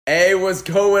Hey, what's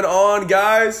going on,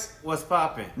 guys? What's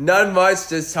poppin'? None much,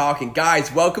 just talking.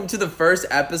 Guys, welcome to the first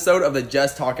episode of the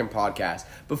Just Talking podcast.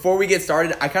 Before we get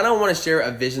started, I kind of want to share a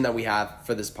vision that we have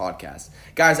for this podcast.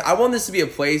 Guys, I want this to be a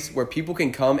place where people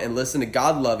can come and listen to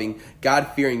God-loving,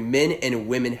 God-fearing men and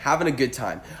women having a good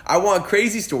time. I want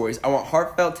crazy stories. I want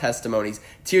heartfelt testimonies,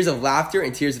 tears of laughter,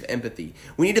 and tears of empathy.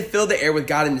 We need to fill the air with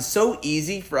God, and it's so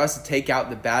easy for us to take out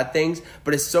the bad things,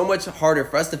 but it's so much harder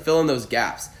for us to fill in those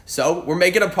gaps. So we're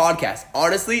making a podcast.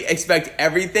 Honestly, expect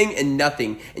everything and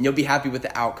nothing, and you'll be happy with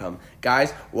the outcome.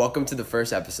 Guys, welcome to the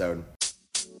first episode.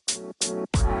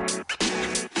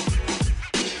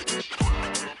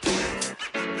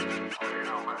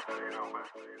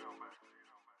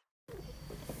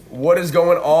 What is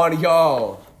going on,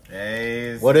 y'all?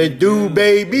 Hey, What it do,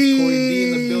 baby? Corey D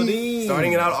in the building.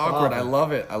 Starting it out awkward. I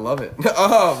love it.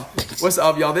 What's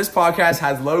up, y'all? This podcast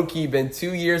has low-key been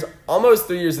 2 years, almost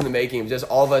 3 years in the making. Just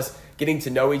all of us getting to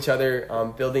know each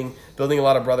other, building a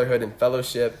lot of brotherhood and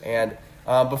fellowship. And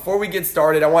before we get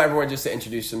started, I want everyone just to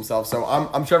introduce themselves. So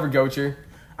I'm Trevor Gocher.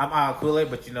 I'm Io Kool-Aid,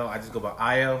 but I just go by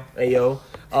Io. Hey yo,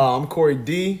 I'm Corey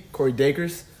D, Corey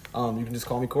Dakers. You can just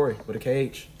call me Corey with a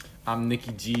KH. I'm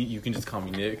Nicky G. You can just call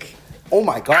me Nick. Oh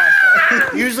my gosh.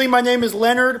 Usually my name is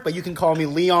Leonard, but you can call me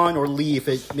Leon or Lee if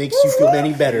it makes you feel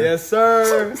any better. Yes,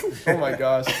 sir. Oh my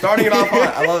gosh. Starting it off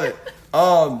hot. I love it.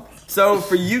 So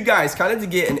for you guys, kind of to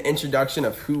get an introduction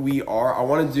of who we are, I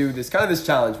want to do this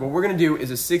challenge. What we're going to do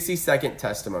is a 60-second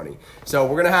testimony. So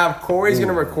we're going to have Corey's going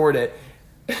to record it.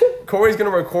 Corey's going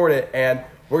to record it, and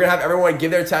we're going to have everyone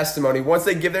give their testimony. Once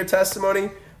they give their testimony,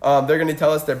 they're going to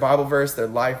tell us their Bible verse, their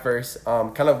life verse,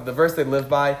 kind of the verse they live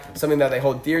by, something that they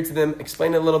hold dear to them,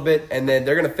 explain it a little bit, and then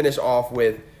they're going to finish off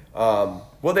with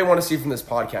what they want to see from this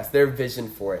podcast, their vision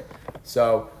for it.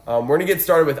 So we're going to get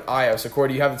started with Io. So Corey,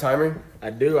 do you have the timer? I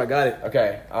do. I got it.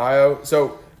 Okay, Io.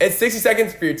 So it's 60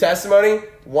 seconds for your testimony.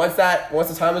 Once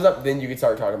the time is up, then you can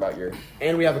start talking about your...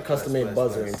 And we have a custom-made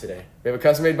buzzer in bless. today. We have a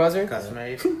custom-made buzzer? Custom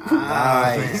made.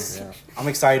 Nice. Yeah. I'm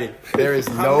excited. There is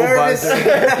no nervous.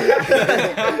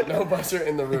 buzzer. No buzzer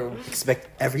in the room. Expect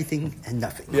everything and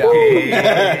nothing. Yeah.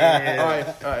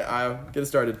 Yeah. All right, Io. Get it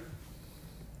started.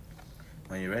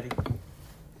 When you ready?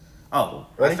 Oh,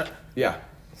 Ready? Yeah.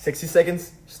 60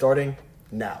 seconds, starting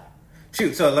now.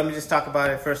 Shoot, so let me just talk about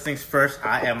it. First things first,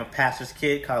 I am a pastor's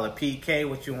kid. Call it PK,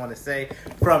 what you want to say.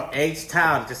 From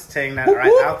H-Town, just saying that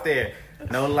right out there.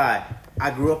 No lie.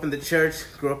 I grew up in the church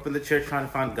trying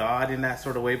to find God in that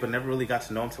sort of way, but never really got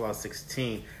to know him until I was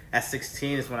 16. At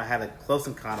 16 is when I had a close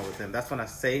encounter with him. That's when I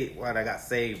got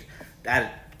saved at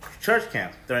a church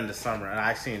camp during the summer, and I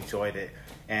actually enjoyed it.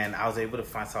 And I was able to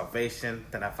find salvation.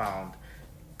 Then I found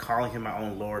calling him my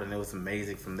own Lord, and it was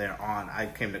amazing. From there on, I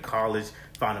came to college,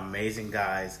 found amazing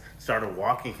guys, started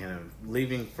walking him,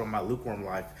 leaving from my lukewarm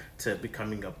life to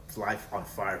becoming a life on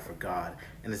fire for God.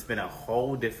 And it's been a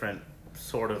whole different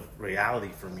sort of reality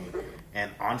for me.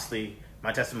 And honestly,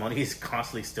 my testimony is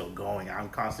constantly still going. I'm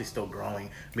constantly still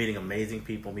growing, meeting amazing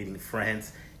people, meeting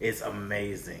friends. It's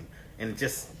amazing. And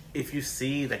just, if you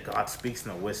see that God speaks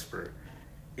in a whisper,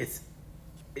 it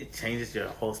changes your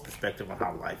whole perspective on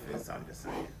how life is. I'm just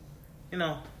saying.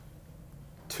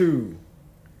 2,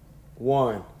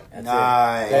 1. That's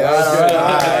Nice. Yeah, that was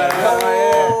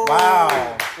good.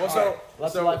 Wow. Well,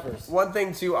 Let's do life first. One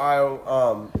thing too,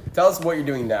 Io, tell us what you're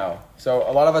doing now. So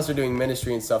a lot of us are doing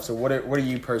ministry and stuff. So what are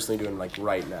you personally doing like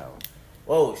right now?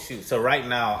 Whoa, shoot. So right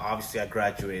now, obviously I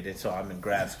graduated, so I'm in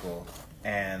grad school.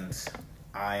 And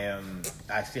I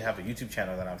actually have a YouTube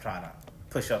channel that I'm trying to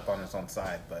push up on its own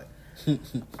side. But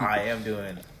I am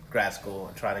doing grad school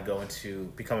and trying to go into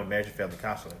become a marriage and family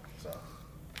counselor. So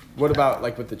What about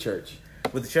like with the church?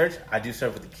 with the church, I do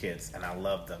serve with the kids, and I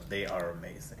love them. They are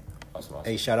amazing. Awesome.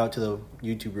 Hey, shout out to the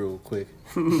YouTube real quick.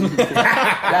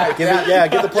 Yeah,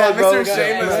 Give the plug, bro. Mr.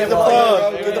 Shameless. Give the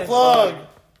plug. Give the plug.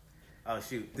 Oh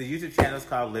shoot, the YouTube channel is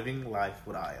called Living Life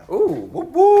with Io. Ooh.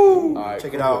 Woo. All right,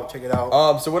 Check cool. it out. Check it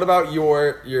out. So what about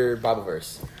your Bible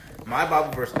verse? My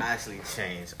Bible verse actually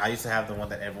changed. I used to have the one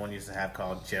that everyone used to have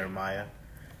called Jeremiah.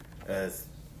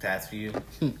 That's for you.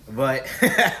 But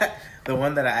the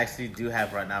one that I actually do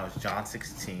have right now is John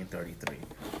 16:33.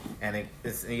 And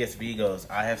it's ESV goes,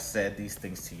 I have said these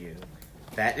things to you,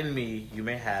 that in me you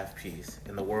may have peace.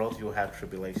 In the world you will have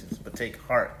tribulations, but take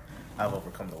heart, I've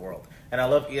overcome the world. And I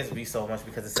love ESV so much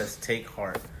because it says take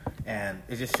heart. And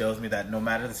it just shows me that no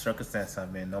matter the circumstance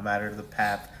I'm in, no matter the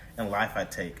path in life I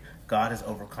take, God has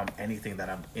overcome anything that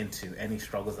I'm into, any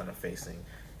struggles that I'm facing.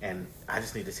 And I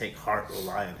just need to take heart,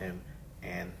 rely on him,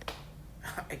 and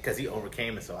because he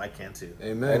overcame it, so I can too.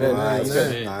 Amen. Nice.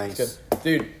 Amen. Nice. Good.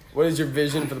 Dude, what is your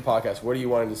vision for the podcast? What are you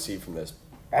wanting to see from this?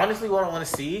 Honestly, what I want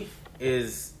to see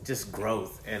is just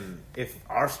growth. And if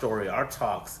our story, our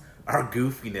talks, our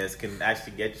goofiness can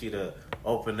actually get you to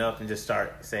open up and just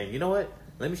start saying, you know what?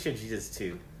 Let me share Jesus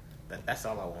too. That's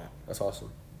all I want. That's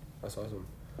awesome. That's awesome.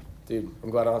 Dude, I'm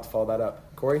glad I don't have to follow that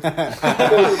up. Corey? Yeah,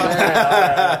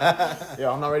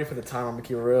 I'm not ready for the time. I'm gonna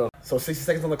keep it real. So 60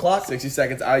 seconds on the clock. 60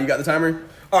 seconds. You got the timer?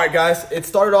 All right, guys. It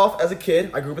started off as a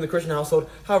kid. I grew up in the Christian household.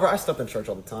 However, I slept in church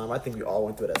all the time. I think we all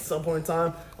went through it at some point in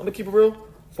time. I'm gonna keep it real.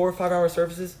 4 or 5 hour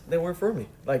services, they weren't for me.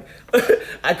 Like,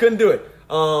 I couldn't do it.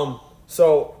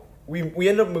 So we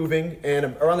ended up moving,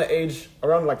 and around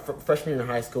like freshman year in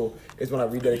high school is when I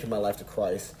rededicated my life to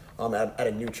Christ at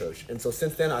a new church. And so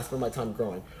since then, I spent my time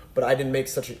growing. But I didn't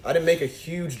make a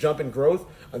huge jump in growth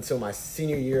until my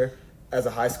senior year as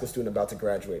a high school student about to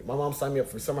graduate. My mom signed me up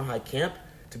for summer high camp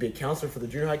to be a counselor for the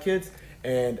junior high kids,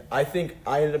 and I think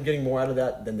I ended up getting more out of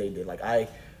that than they did. That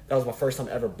was my first time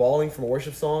ever bawling from a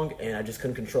worship song, and I just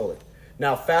couldn't control it.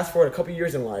 Now, fast forward a couple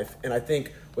years in life, and I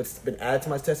think what's been added to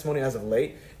my testimony as of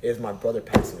late is my brother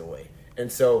passing away. And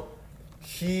so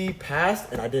he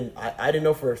passed, and I didn't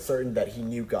know for certain that he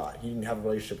knew God. He didn't have a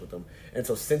relationship with him. And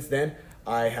so since then,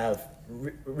 I have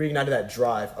reignited that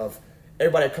drive of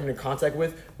everybody I come in contact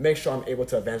with, make sure I'm able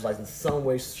to evangelize in some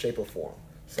way, shape, or form.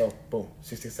 So, boom,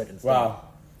 60 seconds. Wow.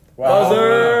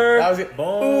 Buzzer! That was it.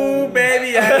 Boom,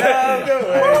 baby. I love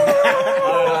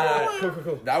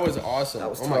Cool. That was awesome.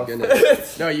 was my tough.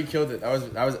 goodness. No, you killed it. That was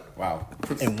wow.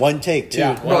 In one take, too.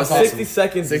 Yeah. Bro, That's 60 awesome.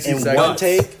 seconds. 60 In seconds. one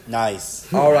take,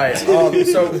 nice. All right. So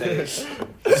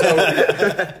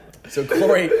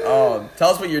Corey, tell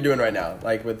us what you're doing right now.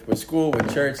 Like with school,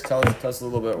 with church. Tell us a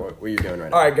little bit what you're doing right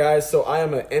now. All right, guys. So I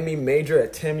am an ME major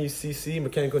at TAMU-CC,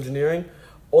 Mechanical Engineering.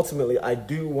 Ultimately, I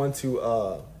do want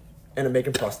to end up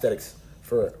making prosthetics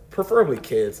for preferably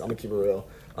kids. I'm gonna keep it real.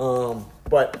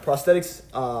 But prosthetics,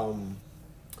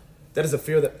 that is a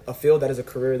field, that is a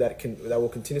career that will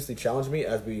continuously challenge me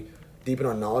as we deepen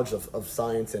our knowledge of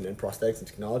science and prosthetics and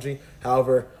technology.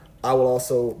 However, I will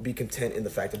also be content in the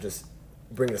fact of just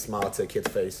bringing a smile to a kid's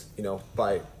face,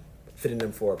 by fitting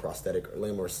them for a prosthetic or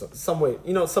limb or some way,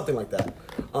 something like that.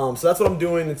 So that's what I'm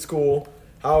doing in school.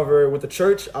 However, with the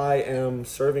church, I am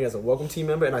serving as a welcome team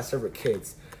member, and I serve with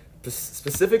kids.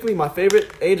 Specifically, my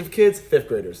favorite age of kids, 5th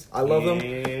graders. I love them.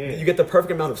 You get the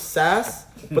perfect amount of sass,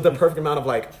 but the perfect amount of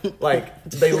like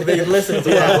they listen to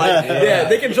what I like. Yeah,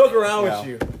 they can joke around with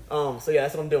you. So yeah,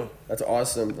 that's what I'm doing. That's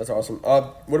awesome.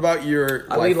 What about your?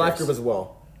 I lead life group as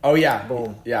well. Oh yeah,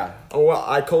 Boom. Yeah. Oh well,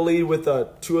 I co-lead with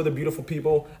 2 other beautiful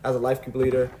people as a life group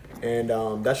leader, and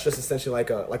that's just essentially like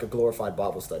a glorified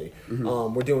Bible study.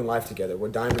 Mm-hmm. We're doing life together. We're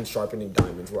diamond sharpening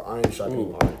diamonds. We're iron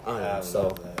sharpening iron.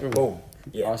 So boom.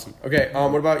 Yeah. Awesome. Okay.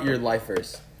 What about your life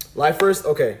verse? Life verse.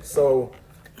 Okay. So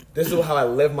this is what I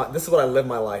live my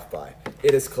life by.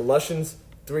 It is Colossians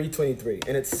 3:23,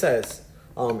 and it says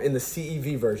in the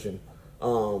CEV version.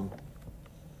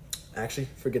 Actually,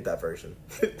 forget that version.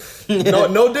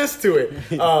 no diss to it.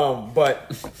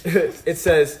 But it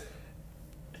says,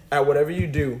 "At whatever you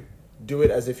do it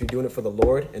as if you're doing it for the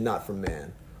Lord and not for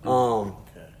man."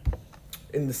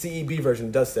 In the CEB version,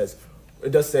 it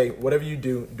does say, "Whatever you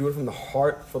do it from the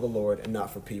heart for the Lord and not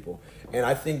for people." And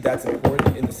I think that's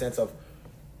important in the sense of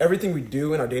everything we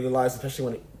do in our daily lives, especially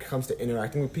when it comes to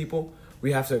interacting with people,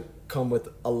 we have to come with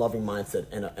a loving mindset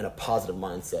and a positive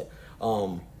mindset.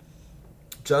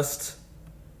 Just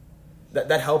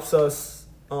that helps us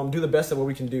do the best of what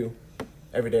we can do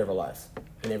every day of our lives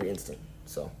in every instant.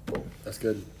 So, boom. That's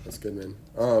good, man.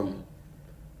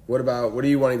 What are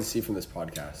you wanting to see from this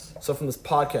podcast? So from this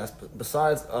podcast,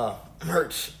 besides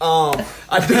merch, I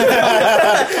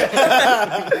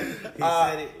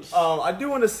do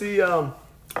want to see. I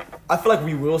feel like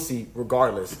we will see,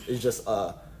 regardless, is just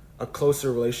a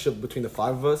closer relationship between the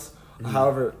 5 of us. Mm-hmm.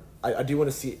 However, I do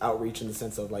want to see outreach in the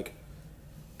sense of like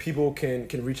people can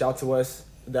reach out to us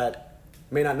that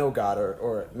may not know God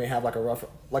or may have like a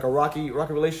rocky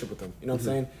relationship with Him. You know what I'm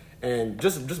saying? And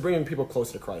just bringing people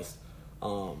closer to Christ.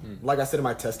 Like I said in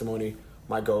my testimony,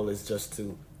 my goal is just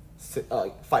to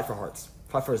fight for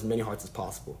as many hearts as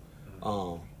possible.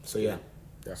 So yeah.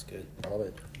 That's good. I love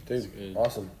it. Dude,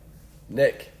 awesome.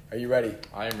 Nick, are you ready?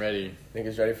 I am ready. Nick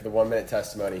is ready for the 1-minute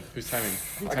testimony. Who's timing?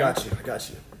 I got you.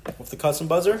 With the custom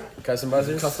buzzer? Custom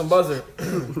buzzers? Custom buzzer.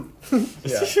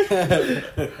 Yeah.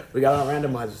 We got our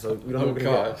randomizer, so we don't know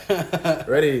what God.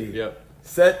 Ready? Yep.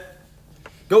 Set.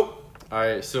 Go. All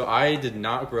right, so I did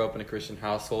not grow up in a Christian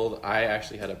household. I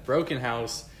actually had a broken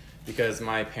house because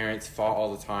my parents fought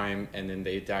all the time, and then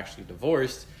they actually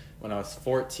divorced when I was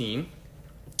 14.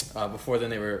 Before then,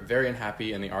 they were very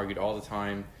unhappy, and they argued all the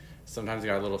time. Sometimes it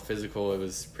got a little physical. It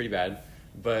was pretty bad.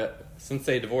 But since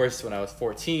they divorced when I was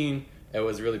 14, it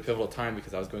was a really pivotal time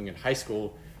because I was going in high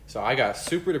school. So I got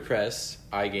super depressed.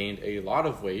 I gained a lot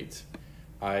of weight.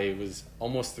 I was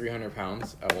almost 300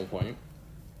 pounds at one point.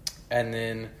 And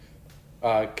then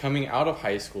coming out of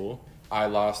high school, I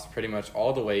lost pretty much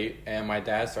all the weight, and my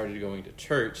dad started going to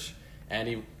church, and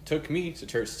he took me to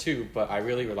church too, but I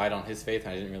really relied on his faith,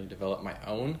 and I didn't really develop my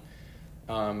own.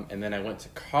 And then I went to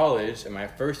college. In my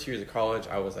first years of college,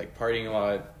 I was like partying a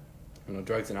lot,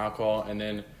 drugs and alcohol. And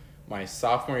then my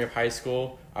sophomore year of high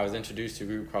school, I was introduced to a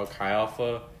group called Chi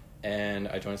Alpha, and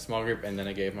I joined a small group, and then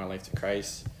I gave my life to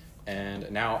Christ.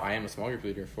 And now I am a small group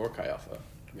leader for Chi Alpha.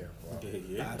 Yeah, wow.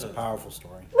 That's a powerful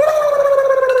story.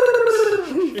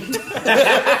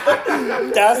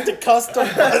 That's the custom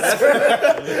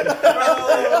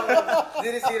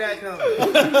Didn't see that coming.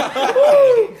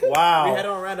 Wow. We had it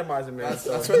on randomizer, man.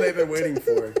 That's what they've been waiting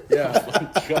for. Yeah.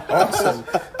 Awesome.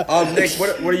 Nick,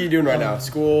 what are you doing right now?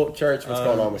 School, church, what's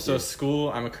going on with you? So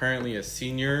school, I'm currently a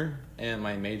senior, and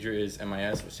my major is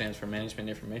MIS, which stands for Management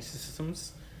Information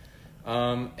Systems.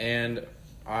 And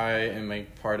I am a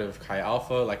part of Chi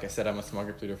Alpha. Like I said, I'm a small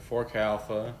group leader for Chi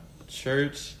Alpha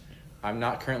Church. I'm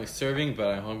not currently serving, but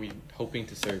I'm hoping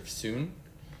to serve soon.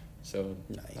 So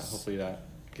Nice. hopefully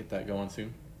get that going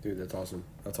soon. Dude, that's awesome.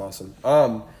 That's awesome.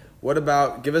 What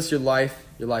about, give us your life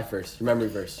verse, your memory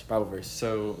verse, your Bible verse.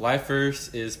 So life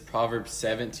verse is Proverbs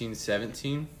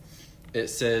 17:17. It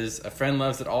says, "A friend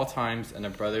loves at all times, and a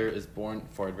brother is born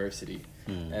for adversity."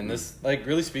 Mm-hmm. And this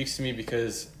really speaks to me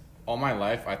because all my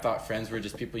life I thought friends were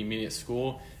just people you meet at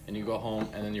school, and you go home,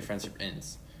 and then your friendship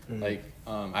ends. Mm-hmm.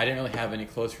 I didn't really have any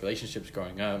close relationships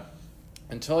growing up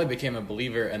until I became a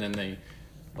believer, and then they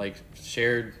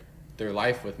shared their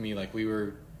life with me. We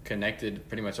were connected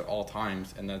pretty much at all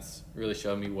times, and that's really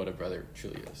showed me what a brother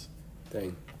truly is.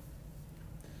 Dang.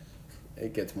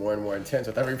 It gets more and more intense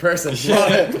with every person.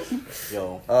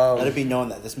 Yo, let it be known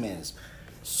that this man is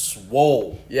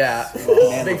swole. Yeah.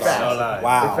 Man, Big facts.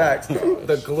 wow. Big facts.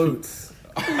 The glutes.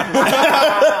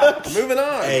 Moving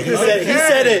on. Hey, he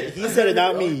said it. He said it,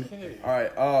 not me. All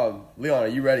right. Leon, are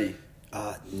you ready?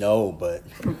 No, but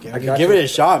I give got it you. a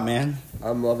shot, man.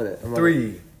 I'm loving it.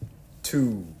 3,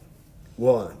 2,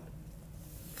 1.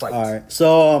 Fight. All right.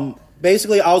 So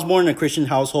basically, I was born in a Christian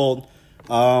household.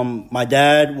 My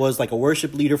dad was a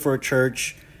worship leader for a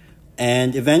church,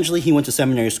 and eventually he went to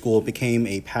seminary school, became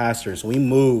a pastor. So we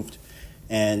moved,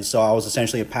 and so I was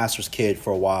essentially a pastor's kid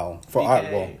for a while. For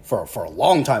a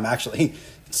long time actually,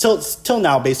 till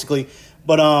now basically.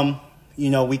 But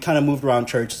we kind of moved around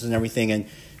churches and everything, and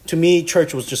to me,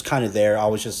 church was just kind of there. I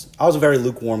was a very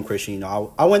lukewarm Christian.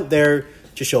 I went there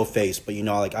to show face, but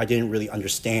I didn't really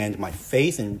understand my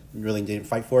faith and really didn't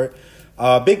fight for it.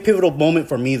 Big pivotal moment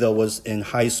for me though was in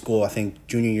high school. I think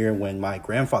junior year when my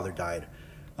grandfather died.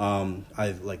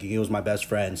 He was my best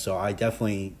friend, so I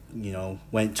definitely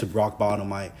went to rock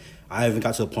bottom. I even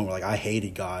got to the point where I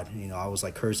hated God. I was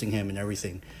cursing him and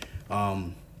everything.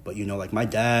 But my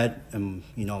dad and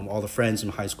all the friends in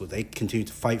high school, they continued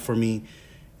to fight for me,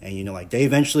 and they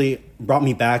eventually brought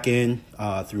me back in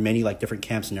through many different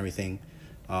camps and everything.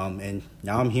 And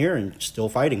now I'm here and still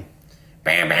fighting.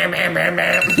 Bam, bam, bam, bam,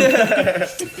 bam.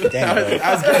 Damn,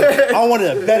 I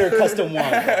wanted a better custom one.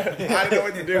 I didn't know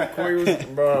what to do. Corey was,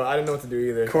 Bro, I didn't know what to do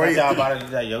either. Corey, That's how about to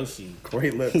do that Yoshi. Corey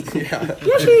lips. Yeah.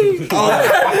 Yoshi!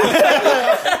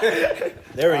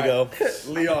 There we go.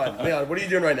 Leon, what are you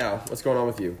doing right now? What's going on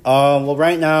with you? Well,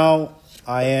 right now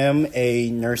I am a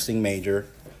nursing major,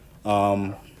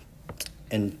 and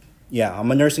yeah, I'm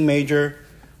a nursing major.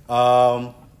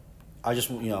 I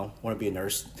just want to be a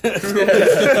nurse. I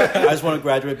just want to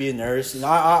graduate, be a nurse, and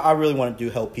I really want to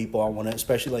help people. I want to,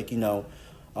 especially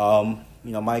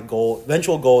my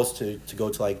eventual goal is to go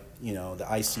to the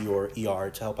ICU or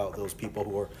ER to help out those people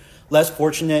who are less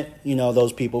fortunate.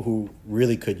 Those people who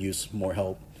really could use more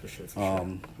help. For sure.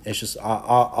 It's just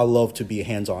I love to be a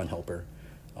hands-on helper.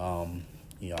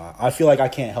 I feel like I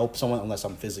can't help someone unless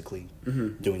I'm physically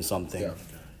doing something. Yeah.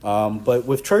 But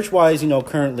with church-wise,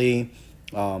 currently.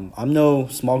 I'm no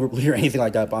small group leader or anything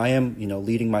like that, but I am,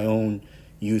 leading my own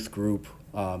youth group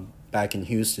back in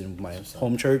Houston, my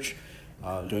home church,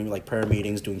 doing prayer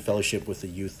meetings, doing fellowship with the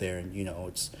youth there. And,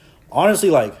 it's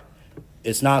honestly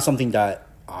it's not something that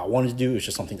I wanted to do. It's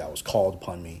just something that was called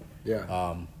upon me.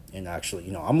 Yeah. And actually,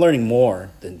 I'm learning more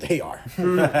than they are,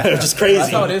 which is crazy.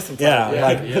 That's how it is sometimes.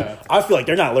 Yeah, I feel like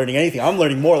they're not learning anything. I'm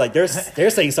learning more. They're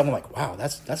saying something wow,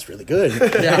 that's really good.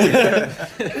 Yeah.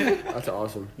 That's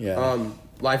awesome. Yeah.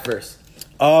 Life verse.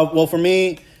 Well, for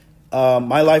me,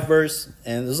 my life verse,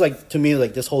 and this is to me,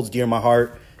 this holds dear in my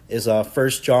heart, is 1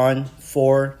 John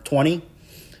 4:20.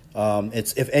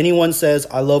 It's, if anyone says,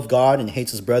 I love God and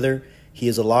hates his brother, He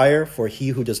is a liar, for he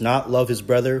who does not love his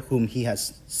brother whom he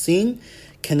has seen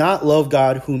cannot love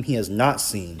God whom he has not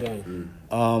seen.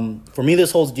 For me,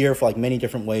 this holds dear for like many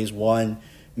different ways. One,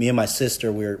 me and my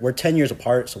sister, we're 10 years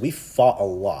apart, so we fought a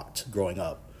lot growing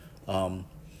up.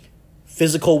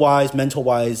 Physical wise, mental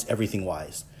wise, everything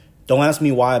wise. Don't ask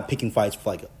me why I'm picking fights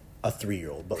for like a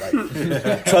 3-year-old, but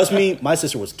like, trust me, my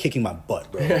sister was kicking my butt,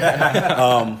 bro.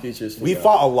 We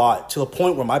fought a lot to the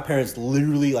point where my parents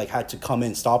literally like had to come in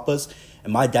and stop us.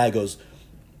 And my dad goes,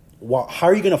 well, how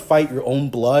are you going to fight your own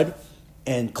blood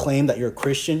and claim that you're a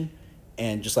Christian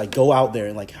and just like go out there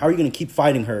and like, how are you going to keep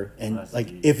fighting her? And like,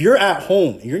 if you're at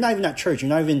home, you're not even at church, you're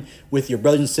not even with your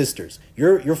brothers and sisters,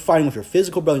 you're fighting with your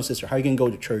physical brother and sister. How are you going to go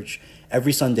to church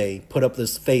every Sunday, put up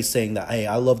this face saying that, hey,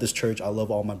 I love this church. I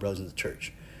love all my brothers in the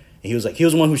church. And he was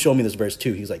the one who showed me this verse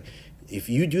too. He's like, if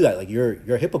you do that, like you're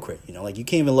a hypocrite, you know, like you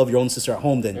can't even love your own sister at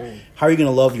home. Then how are you going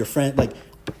to love your friend? Like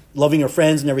loving your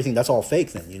friends and everything. That's all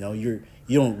fake. Then, you know, you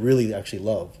don't really actually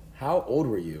love. How old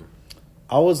were you?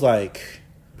 I was like,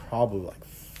 probably like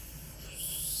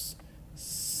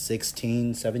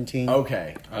 16, 17.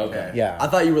 Okay. Yeah. I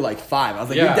thought you were like 5. I was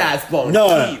like, Yeah. your dad's blowing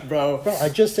No. heat, bro. Bro, I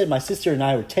just said my sister and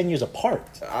I were 10 years apart.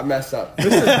 I messed up. Yeah.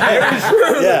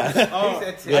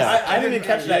 Yeah. I didn't even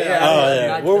catch that. Oh,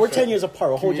 yeah. We're 10 years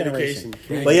apart, a whole Communication.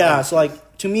 generation. But yeah, so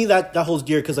like, to me, that holds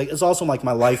dear because like, it's also like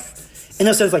my life, in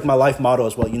a sense, like my life motto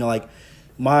as well. You know, like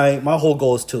my whole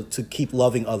goal is to keep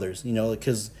loving others, you know,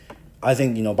 because I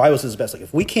think, you know, Bible says best. Like,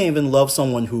 if we can't even love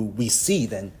someone who we see,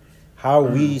 then how are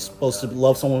we supposed to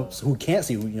love someone who can't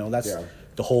see? You know, that's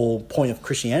the whole point of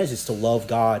Christianity is to love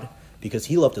God because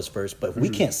he loved us first. But if we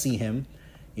can't see him,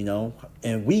 you know,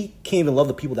 and we can't even love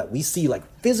the people that we see like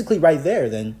physically right there,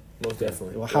 then Most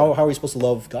definitely. well, how are we supposed to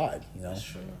love God, you know?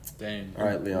 Dang. All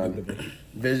right, Leon.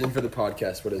 Vision for the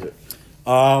podcast. What is it?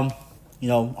 You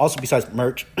know, also besides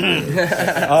merch.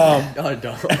 Oh,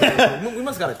 don't. We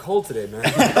must got a cold today, man.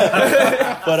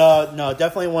 But no,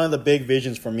 definitely one of the big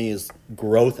visions for me is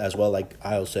growth as well, like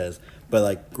Io says. But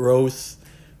like growth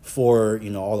for,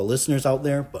 you know, all the listeners out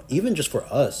there, but even just for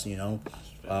us, you know.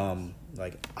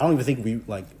 Like I don't even think we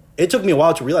like it took me a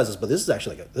while to realize this, but this is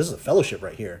actually like this is a fellowship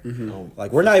right here.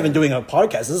 Like we're not even doing a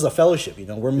podcast. This is a fellowship, you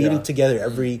know. We're meeting together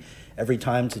every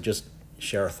time to just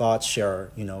share our thoughts,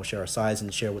 share our sides,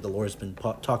 and share what the Lord's been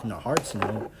talking in our hearts. You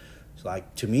know, so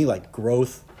like to me, like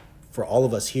growth for all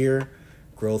of us here,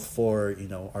 growth for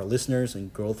our listeners,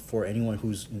 and growth for anyone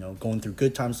who's going through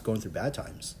good times, going through bad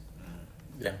times.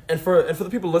 Yeah, and for the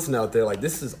people listening out there, like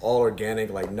this is all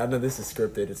organic. Like none of this is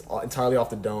scripted. It's all entirely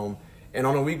off the dome. And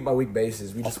on a week by week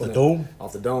basis, we Off just the wanna- dome?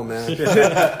 off the dome,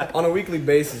 man. On a weekly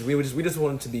basis, we just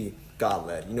want it to be God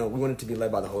led. We want it to be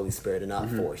led by the Holy Spirit and not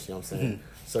forced. You know what I'm saying?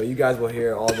 So you guys will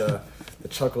hear all the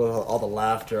chuckle, all the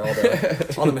laughter, all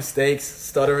the mistakes,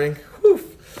 stuttering, whew.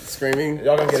 Screaming.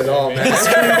 Y'all gonna get it all, man.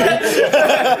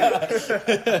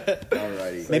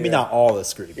 Alrighty. Maybe not all the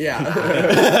screaming.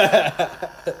 Yeah.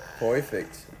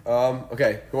 Perfect.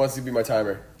 Okay. Who wants to be my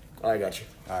timer? I got you.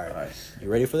 All right. You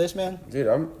ready for this, man? Dude,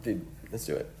 let's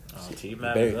do it.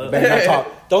 Better not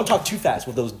talk. Don't talk too fast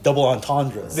with those double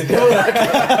entendres.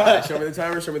 Alright, show me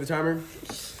the timer.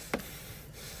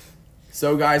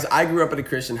 So guys, I grew up in a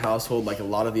Christian household like a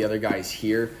lot of the other guys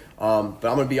here. But I'm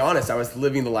going to be honest, I was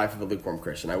living the life of a lukewarm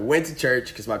Christian. I went to church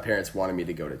because my parents wanted me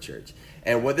to go to church.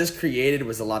 And what this created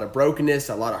was a lot of brokenness,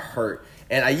 a lot of hurt.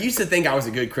 And I used to think I was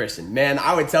a good Christian. Man,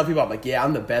 I would tell people, I'm like, yeah,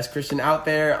 I'm the best Christian out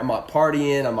there. I'm not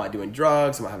partying. I'm not doing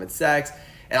drugs. I'm not having sex.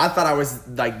 And I thought I was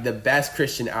like the best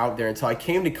Christian out there until I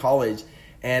came to college.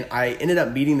 And I ended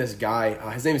up meeting this guy.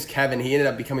 His name is Kevin. He ended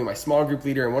up becoming my small group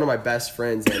leader and one of my best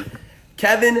friends. And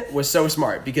Kevin was so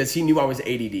smart because he knew I was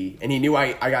ADD. And he knew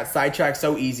I got sidetracked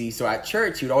so easy. So at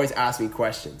church, he would always ask me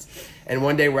questions. And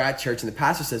one day we're at church and the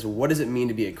pastor says, well, what does it mean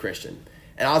to be a Christian?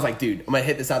 And I was like, dude, I'm going to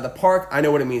hit this out of the park. I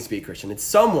know what it means to be a Christian. It's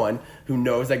someone who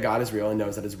knows that God is real and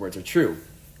knows that his words are true.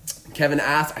 Kevin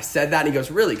asked, I said that, and he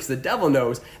goes, really? Because the devil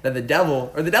knows that the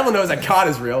devil knows that God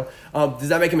is real. Does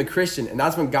that make him a Christian? And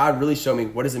that's when God really showed me,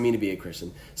 what does it mean to be a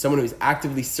Christian? Someone who is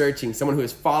actively searching, someone who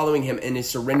is following him and is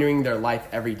surrendering their life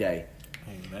every day.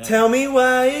 Amen. Tell me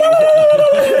why.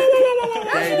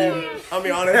 Hey, dude, I'll be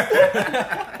honest,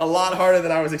 a lot harder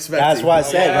than I was expecting. That's what I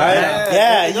said, right?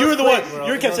 Yeah, you were the one. bro.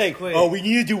 You It kept goes saying, quick. "Oh, we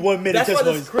need to do 1 minute That's why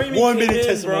the testimonies. screaming 1 kicked minute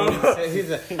in, bro. testimonies." He's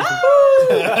like,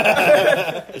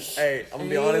 Hey, I'm gonna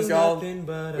be honest, y'all. We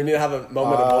need to have a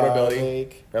moment of vulnerability.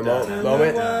 Take-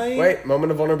 Moment. Wait,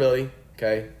 moment of vulnerability.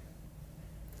 Okay.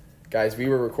 Guys, we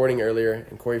were recording earlier,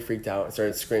 and Corey freaked out and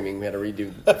started screaming. We had to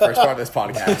redo the first part of this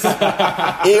podcast.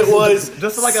 It was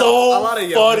Just like so a lot of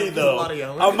yelling. funny, Just though. a lot of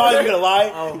yelling. I'm not even gonna lie.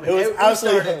 Oh, it was we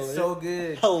absolutely started so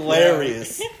good.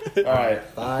 hilarious. All right.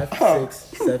 5, 6,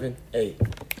 7, 8.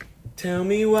 Tell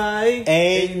me why.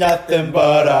 Ain't nothing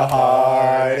but a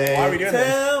heartache. Why are we doing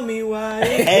this? Tell me why.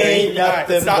 Ain't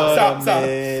nothing Stop, but stop. a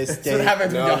That's what mistake.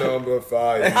 happened. Number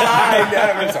 5.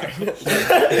 I'm sorry.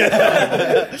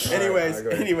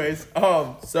 anyways,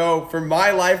 so for my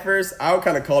lifers, Al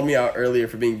kind of called me out earlier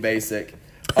for being basic.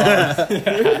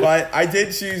 But I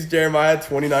did choose Jeremiah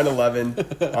 29:11.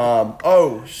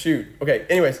 Oh shoot. Okay.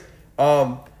 Anyways,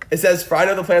 it says, "For I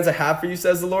know the plans I have for you,"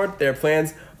 says the Lord. They are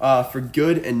plans for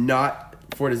good and not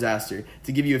for disaster,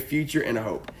 to give you a future and a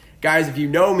hope. Guys, if you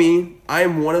know me, I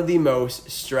am one of the most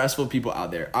stressful people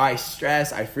out there. I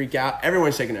stress, I freak out.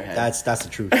 Everyone's shaking their head. That's the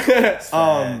truth.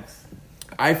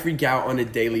 I freak out on a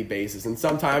daily basis, and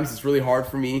sometimes it's really hard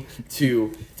for me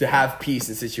to have peace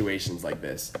in situations like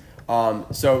this.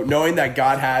 So knowing that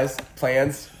God has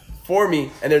plans for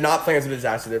me, and they're not plans for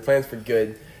disaster, they're plans for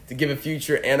good, to give a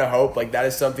future and a hope, like that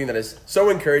is something that is so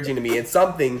encouraging to me. It's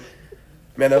something,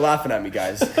 man, they're laughing at me,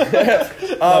 guys. But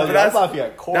that's laughing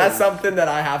at Corey. that's something that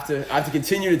I have to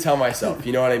continue to tell myself.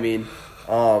 You know what I mean?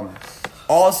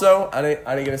 Also, I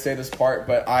didn't get to say this part,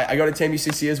 but I go to TAM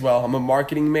UCC as well. I'm a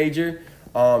marketing major.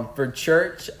 For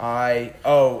church, I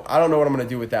don't know what I'm gonna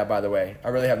do with that. By the way, I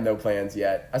really have no plans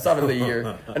yet. I still have another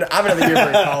year, and I have another year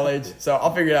for college, so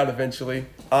I'll figure it out eventually.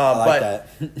 That.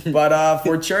 But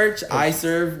for church, I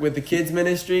serve with the kids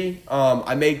ministry.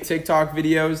 I make TikTok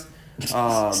videos.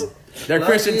 They're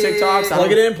Christian TikToks.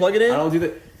 Plug it in, plug it in. I don't do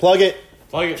the Plug it.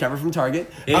 Trevor from Target.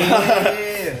 Yeah.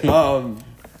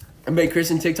 I make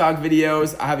Christian TikTok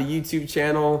videos. I have a YouTube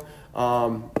channel.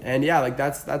 And yeah, like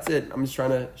that's it. I'm just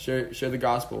trying to share the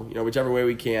gospel, whichever way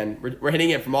we can. We're hitting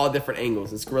it from all different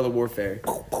angles. It's guerrilla warfare.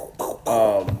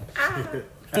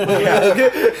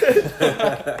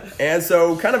 And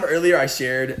so kind of earlier I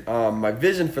shared my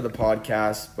vision for the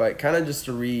podcast, but kind of just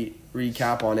to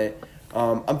recap on it.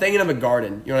 I'm thinking of a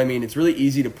garden, you know what I mean? It's really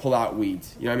easy to pull out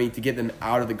weeds, you know what I mean, to get them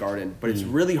out of the garden, but it's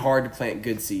really hard to plant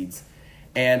good seeds.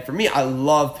 And for me, I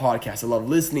love podcasts. I love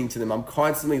listening to them. I'm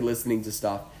constantly listening to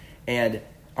stuff. And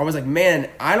I was like, man,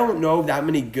 I don't know that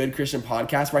many good Christian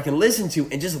podcasts where I can listen to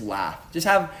and just laugh. Just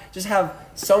have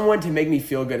someone to make me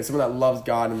feel good, and someone that loves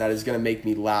God and that is going to make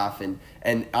me laugh, and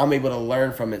I'm able to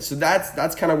learn from it. So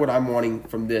that's kind of what I'm wanting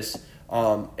from this.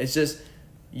 It's just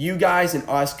you guys and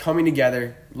us coming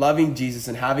together, loving Jesus,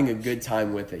 and having a good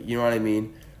time with it. You know what I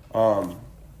mean?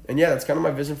 And yeah, that's kind of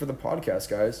my vision for the podcast,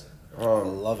 guys. I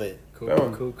love it. Cool.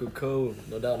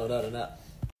 No doubt.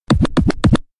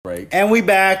 Break. And we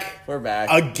back We're back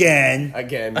again.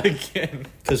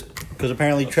 Because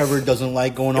apparently Trevor doesn't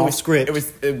like going off script.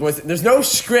 It was. There's no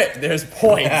script. There's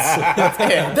points. That's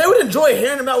it. They would enjoy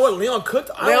hearing about what Leon cooked.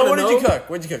 Leon, what did you cook?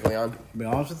 What did you cook, Leon? To be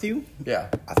honest with you, Yeah.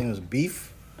 I think it was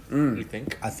beef. What do you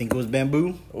think? I think it was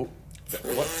bamboo. Oh.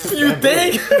 You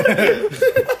think?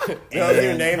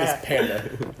 Your name is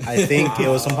Panda. I think it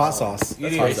was some hot sauce.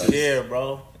 You need to share,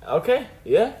 bro. Okay.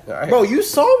 Yeah. All right. Bro, you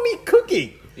saw me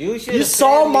cooking. You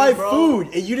saw my food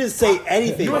and you didn't say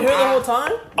anything. You were here the whole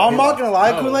time? I'm not gonna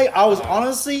lie, Kool-Aid. I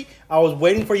was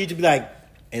waiting for you to be like,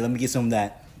 "Hey, let me get some of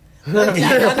that." I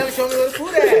never showed me where the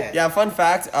food at. Yeah, fun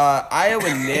fact, Io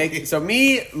and Nick, so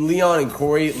me, Leon, and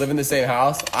Corey live in the same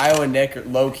house. Io and Nick,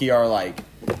 low-key, are like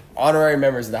honorary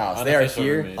members of the house. They are Unofficial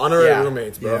here. roommates. Honorary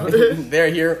roommates, bro. They're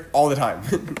here all the time.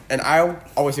 And Io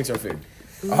always fixes our food.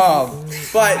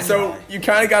 But, so, you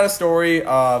kind of got a story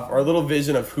of, or a little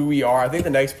vision of who we are. I think the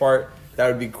next part that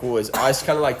would be cool is us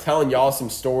kind of like telling y'all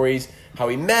some stories, how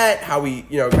we met, how we,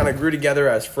 kind of grew together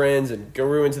as friends and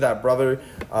grew into that brotherhood,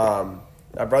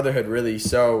 really.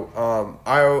 So,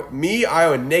 Io,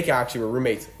 and Nick actually were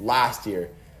roommates last year.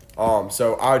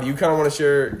 So, Io, do you kind of want to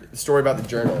share the story about the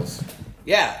journals?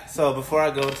 Yeah, so before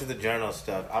I go into the journal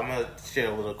stuff, I'm going to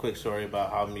share a little quick story about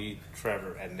how me,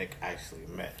 Trevor, and Nick actually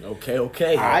met.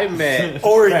 Okay. I met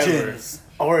Origins.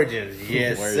 Origins,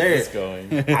 yes, Where is sir. this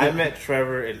going? I met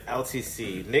Trevor in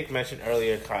LTC. Nick mentioned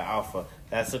earlier Chi Alpha.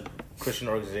 That's a Christian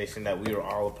organization that we were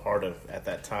all a part of at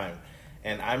that time.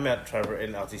 And I met Trevor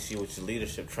in LTC, which is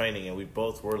leadership training, and we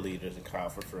both were leaders in Chi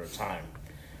Alpha for a time.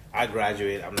 I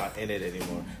graduated. I'm not in it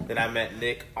anymore. Then I met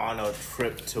Nick on a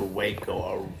trip to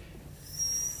Waco.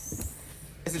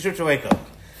 It's a trip to Waco.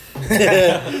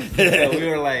 So we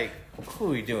were like, what are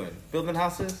we doing? Building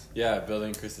houses? Yeah,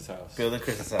 building Chris's house. Building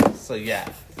Chris's house. So yeah.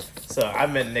 So I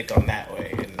met Nick on that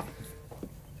way, and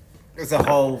it's a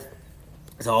whole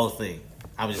thing.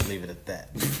 I'm just leave it at that.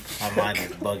 My mind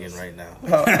is bugging right now.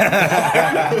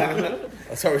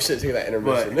 That's why we should take that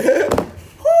intermission.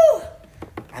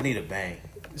 I need a bang.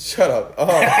 Shut up.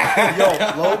 Oh.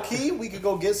 Yo, low key, we could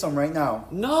go get some right now.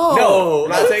 No. We're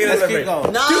not taking Let's another keep break.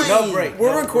 going. Nice. No break.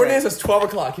 We're no recording break. this. It's 12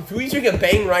 o'clock. If we drink a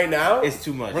bang right now, It's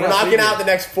too much. we're knocking out the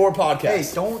next 4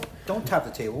 podcasts. Hey, don't tap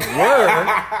the table.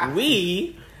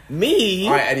 Me.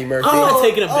 All right, Eddie Murphy. I'm not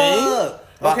taking a bang.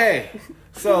 Okay,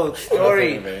 so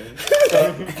story.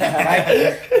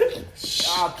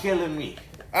 Oh, killing me.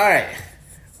 All right,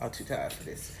 I'm too tired for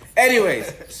this.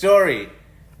 Anyways, story.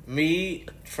 Me,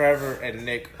 Trevor, and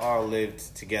Nick all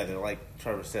lived together, like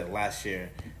Trevor said, last year.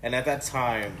 And at that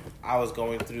time, I was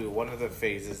going through one of the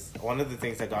phases. One of the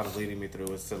things that God was leading me through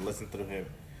was to listen through Him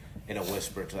in a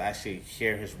whisper, to actually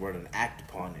hear His word and act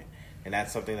upon it. And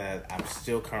that's something that I'm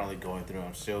still currently going through.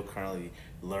 I'm still currently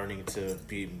learning to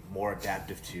be more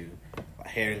adaptive to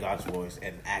hearing God's voice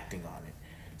and acting on it.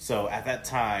 So at that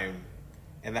time,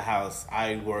 in the house,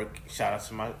 I work. Shout out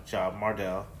to my job,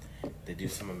 Mardell. They do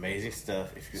some amazing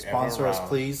stuff. If you're Sponsor ever us, around,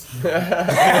 please.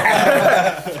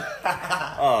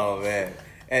 Oh man.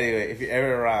 Anyway, if you're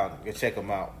ever around, go check them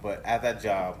out. But at that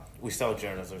job, we sell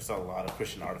journals. We sell a lot of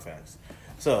Christian artifacts.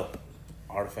 So,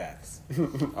 artifacts,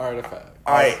 Artifact.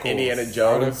 All right, Articles. Indiana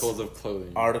Jones. Articles of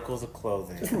clothing. articles of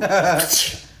clothing,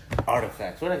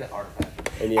 artifacts. Where did I get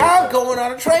artifacts? Indiana I'm Jones. going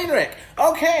on a train wreck.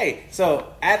 Okay,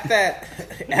 so at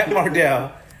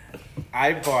Mardell,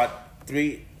 I bought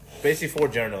 4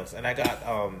 journals, and I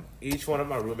got each one of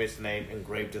my roommates' name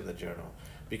engraved in the journal.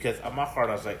 Because on my heart,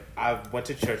 I was like, I went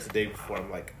to church the day before.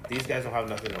 I'm like, these guys don't have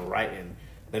nothing to write in.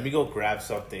 Let me go grab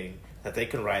something that they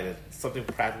can write in, something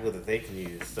practical that they can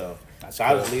use. So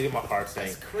I was leading my heart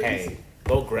saying, hey,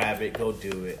 go grab it, go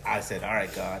do it. I said, all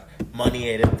right, God, money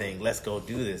ain't a thing. Let's go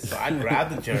do this. So I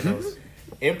grabbed the journals,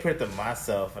 imprint them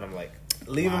myself, and I'm like,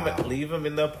 leave them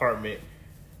in the apartment.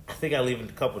 I think I leave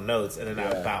a couple notes, and then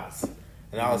I bounce.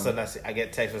 And all of a sudden, I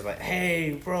get text was like,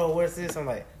 "Hey, bro, where's this?" I'm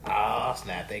like, "Oh,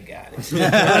 snap, they got it."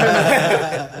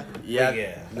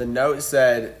 Yeah, the note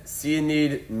said, "See a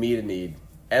need, meet a need,"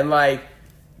 and like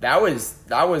that was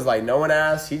like no one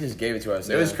asked. He just gave it to us.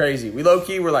 It was crazy. We low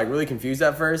key were like really confused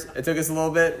at first. It took us a little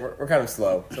bit. We're kind of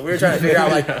slow, so we were trying to figure out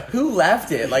like who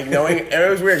left it. Like knowing, and it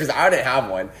was weird because I didn't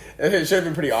have one. It should have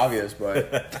been pretty obvious,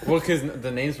 but Well, because the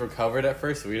names were covered at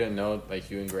first, so we didn't know like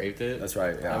you engraved it. that's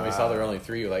right. Yeah, And we saw there were only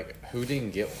 3. Like, who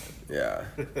didn't get one? yeah.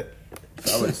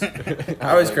 That was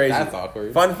crazy. That's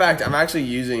awkward. Fun fact: I'm actually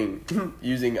using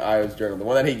Io's journal, the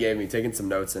one that he gave me, taking some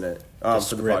notes in it for the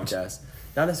script. podcast.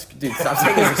 Not a dude. Stop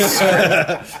saying it's a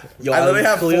script. Yo, I literally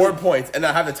have clearly- 4 points, and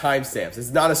I have the timestamps.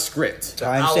 It's not a script.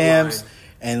 timestamps,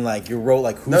 and like you wrote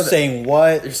like who's No, saying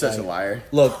what. You're such a Like, liar.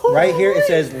 Look, right here it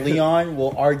says Leon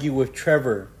will argue with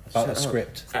Trevor about a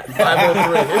script.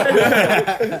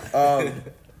 503.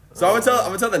 So I'm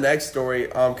gonna tell the next story.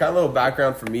 Kind of a little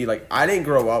background for me. Like I didn't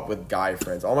grow up with guy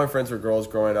friends. All my friends were girls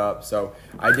growing up, so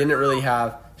I didn't really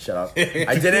have. Shut up. I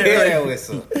didn't really.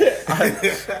 whistle. I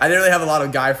didn't really have a lot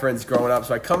of guy friends growing up,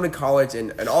 so I come to college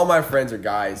and all my friends are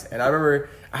guys. And I remember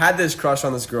I had this crush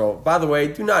on this girl. By the way,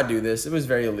 do not do this. It was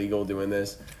very illegal doing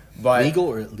this. But Legal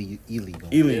or illegal?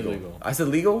 Illegal. I said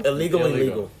legal? Illegal and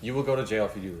legal. You will go to jail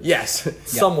if you do this. Yes.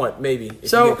 Somewhat, maybe. If you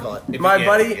So get caught. my get-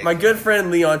 buddy, yeah. my good friend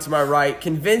Leon to my right,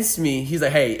 convinced me. He's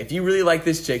like, "Hey, if you really like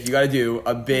this chick, you got to do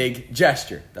a big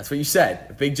gesture." That's what you said,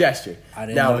 a big gesture. I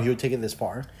didn't Now, know he would take it this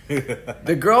far.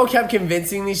 the girl kept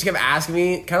convincing me. She kept asking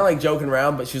me, kind of like joking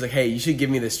around, but she was like, "Hey, you should give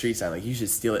me the street sign. Like, you should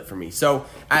steal it from me." So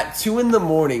at 2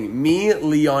 a.m, me,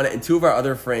 Leon, and 2 of our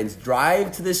other friends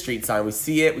drive to the street sign. We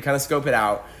see it. We kind of scope it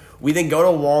out. We then go to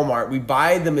Walmart. We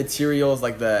buy the materials,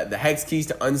 like the hex keys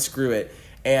to unscrew it,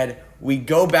 and we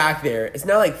go back there. It's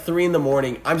now like 3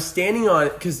 a.m. I'm standing on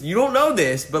it because you don't know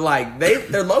this, but like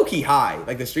they're low key high,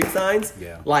 like the street signs.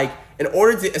 Yeah. Like in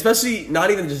order to, especially not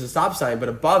even just a stop sign, but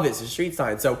above it's a street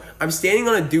sign. So I'm standing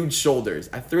on a dude's shoulders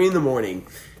at 3 a.m.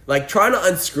 Like trying to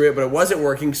unscrew it, but it wasn't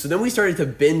working. So then we started to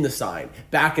bend the sign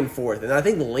back and forth, and I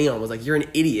think Leon was like, "You're an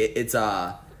idiot. It's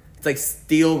like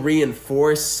steel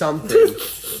reinforced something."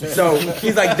 So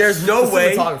he's like, "There's no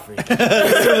way."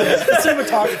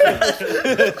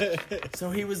 Cinematography. So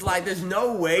he was like, "There's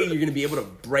no way you're gonna be able to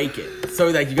break it." So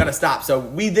like, you gotta stop. So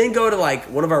we then go to like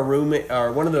one of our roommate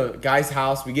or one of the guys'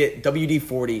 house. We get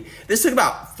WD-40. This took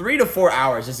about 3 to 4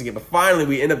 hours just to get, but finally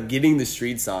we end up getting the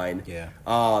street sign. Yeah.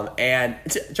 And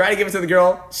trying to give it to the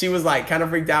girl. She was like kind of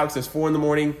freaked out because it was 4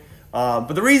 a.m.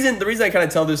 But the reason I kind of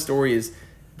tell this story is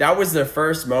that was the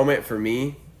first moment for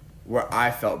me where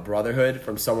I felt brotherhood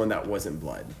from someone that wasn't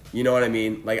blood. You know what I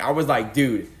mean? Like I was like,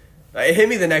 dude, It hit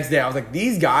me the next day. I was like,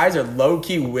 these guys are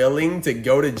low-key willing to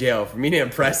go to jail for me to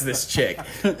impress this chick.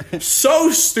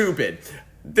 So stupid.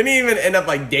 Didn't even end up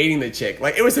like dating the chick.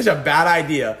 Like, it was such a bad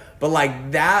idea. But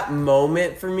like, that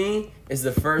moment for me is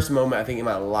the first moment I think in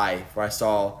my life where I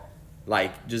saw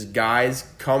like just guys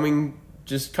coming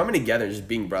together and just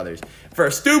being brothers for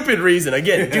a stupid reason.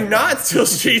 Again, do not steal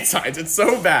street signs. It's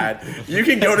so bad. You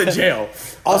can go to jail.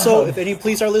 Also, if any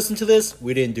police are listening to this,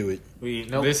 we didn't do it.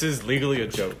 This is legally a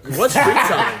joke. What street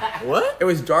sign? What? It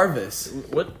was Jarvis.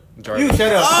 What? Jarvis. You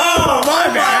shut up. Oh,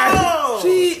 my bad.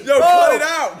 Yo, cut it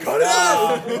out. Cut it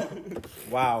out.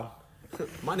 Wow.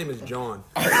 My name is John.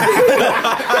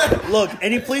 Look,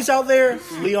 any police out there?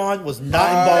 Leon was not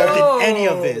involved in any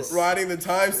of this. Writing the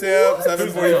timestamp,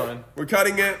 7:40. We're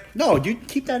cutting it. No, dude,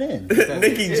 keep that in.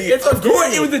 Nikki G. It's Of course,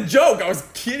 okay. it was a joke. I was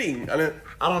kidding. I mean,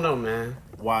 I don't know, man.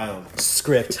 Wild.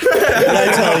 Script. What did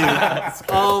I tell you?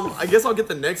 I guess I'll get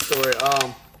the next story.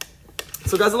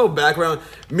 So guys, a little background.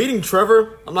 Meeting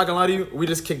Trevor, I'm not gonna lie to you, we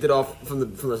just kicked it off from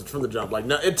the jump. Like,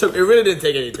 no, it really didn't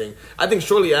take anything. I think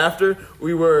shortly after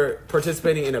we were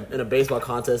participating in a baseball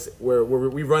contest where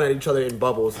we run at each other in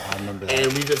bubbles. I remember that.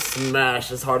 And we just smash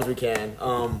as hard as we can,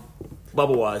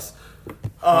 bubble wise.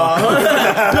 I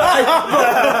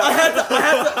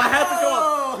had to go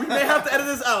on. We may have to edit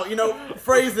this out,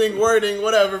 phrasing, wording,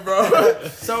 whatever, bro.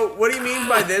 so what he means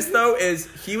by this though is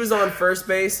he was on first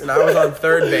base and I was on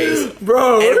third base,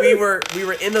 Bro. and we were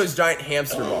in those giant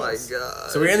hamster balls. Oh my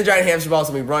god. So we were in the giant hamster balls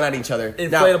and we run at each other.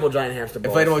 Inflatable giant hamster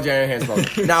balls. Inflatable giant hamster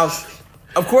balls. Now,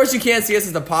 of course, you can't see us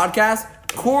as a podcast.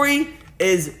 Corey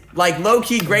is like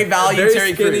low-key great value Very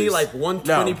Terry skinny, Crews. like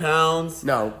 120 pounds.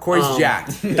 No, Corey's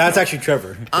jacked. That's actually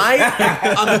Trevor.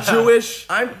 I'm Jewish.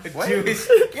 I'm Jewish.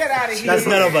 Get out of here. That's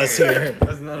none of us here.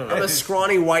 I'm a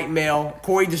scrawny white male.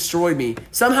 Corey destroyed me.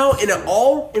 Somehow, in an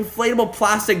all inflatable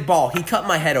plastic ball, he cut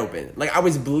my head open. Like I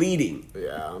was bleeding.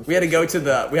 Yeah. We had to go to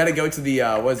the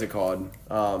what is it called?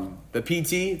 The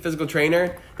PT, physical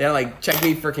trainer. They had to like check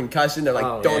me for concussion. They're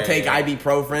like, don't take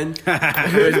ibuprofen.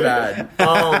 It was bad.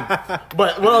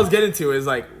 But what I was getting to is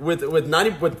like with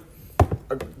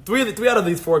three out of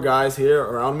these four guys here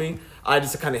around me, I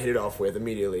just kind of hit it off with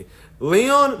immediately.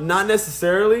 Leon, not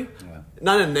necessarily,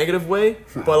 not in a negative way,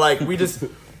 but like we just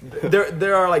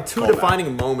there are like two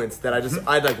defining moments that I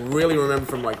like really remember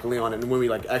from like Leon and when we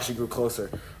like actually grew closer.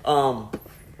 And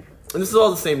this is all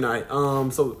the same night.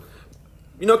 So.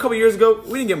 A couple years ago,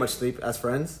 we didn't get much sleep as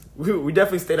friends. We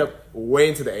definitely stayed up way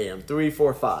into the AM, 3,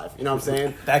 4, 5. You know what I'm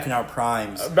saying? Back in our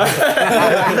primes.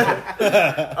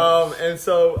 And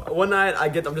so one night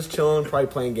I'm just chilling, probably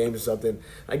playing games or something.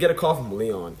 I get a call from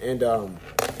Leon, and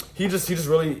he just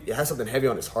really has something heavy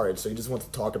on his heart, so he just wants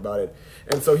to talk about it.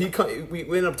 And so we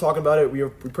ended up talking about it. We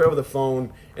pray over the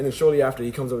phone, and then shortly after, he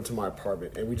comes over to my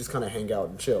apartment, and we just kind of hang out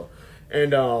and chill.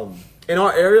 And in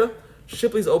our area,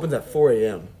 Shipley's opens at 4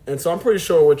 a.m. And so I'm pretty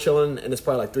sure we're chilling, and it's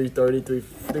probably like 3:30,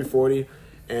 3:40.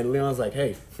 And Leon's like,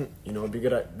 hey, it'd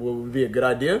be a good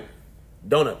idea?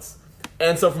 Donuts.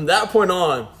 And so from that point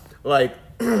on, like,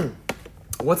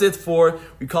 once it's 4,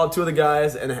 we call 2 of the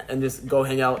guys and just go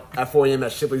hang out at 4 a.m.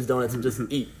 at Shipley's Donuts and just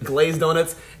eat glazed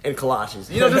donuts and kolaches.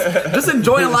 Just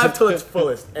enjoying life till its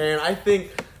fullest. And I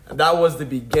think that was the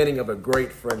beginning of a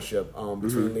great friendship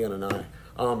between Leon and I.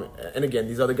 And again,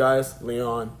 these other guys,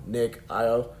 Leon, Nick,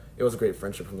 Io, it was a great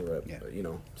friendship from the rip. Yeah.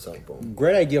 So boom.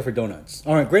 Great idea for donuts.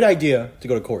 All right, great idea to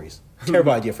go to Corey's.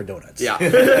 Terrible idea for donuts. Yeah.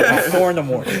 At 4 in the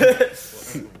morning.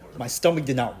 My stomach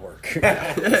did not work.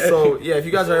 So yeah, if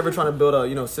you guys are ever trying to build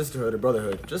a sisterhood or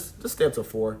brotherhood, just stay up till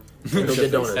 4 and go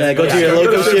get donuts. Yeah, go to your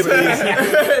local Shipley's.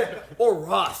 Or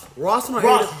Ross. Ross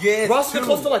is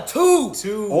close to like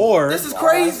 2. Or This is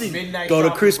crazy. Midnight go to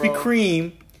shopping, Krispy bro.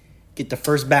 Kreme, get the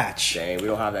first batch. Dang, we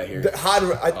don't have that here. It's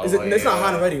not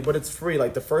hot and ready, but it's free.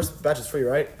 Like the first batch is free,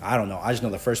 right? I don't know. I just know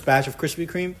the first batch of Krispy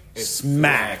Kreme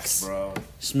smacks. bro.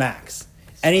 Smacks.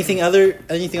 Anything other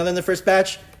than the first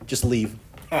batch, just leave.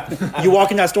 You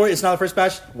walk in that store, it's not the first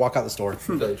batch, walk out the store.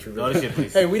 Very true. Go to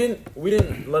Shipley's. Hey, we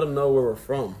didn't let them know where we're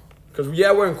from, because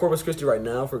we're in Corpus Christi right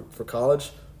now for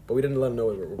college, but we didn't let them know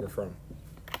where we're from.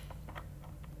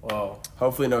 Whoa.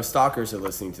 Hopefully, no stalkers are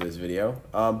listening to this video.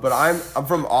 But I'm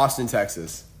from Austin,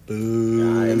 Texas.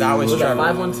 Boo. And that was Was it Trevor.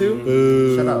 512?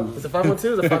 Boo. Shut up. Is it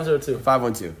 512 or is it 502?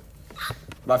 512.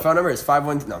 My phone number is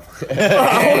 512. No.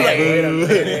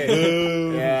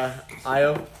 Yeah.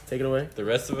 Io, take it away. The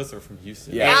rest of us are from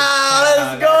Houston. Yeah.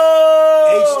 Let's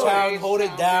go! H-Town, hold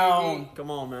it down.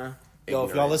 Come on, man. Yo,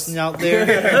 if y'all listening out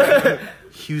there,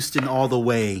 Houston all the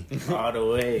way. All the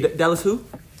way. Dallas who?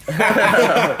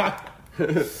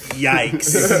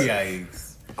 Yikes.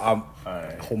 Yikes.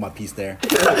 hold my peace there.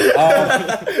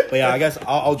 But yeah, I guess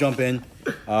I'll jump in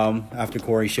after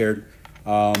Corey shared.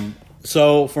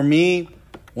 So for me,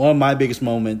 one of my biggest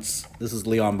moments. This is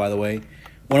Leon, by the way.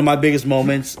 One of my biggest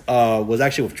moments was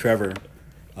actually with Trevor.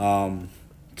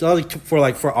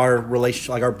 For our relationship,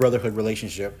 like our brotherhood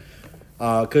relationship,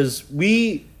 because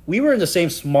we were in the same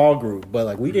small group, but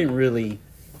like we didn't really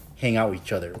hang out with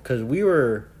each other because we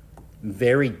were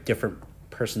very different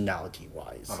personality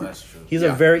wise. Oh, that's true. He's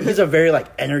a very like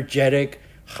energetic,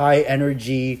 high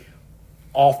energy,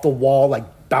 off the wall,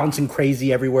 like bouncing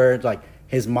crazy everywhere. Like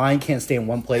his mind can't stay in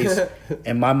one place,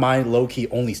 and my mind low key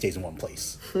only stays in one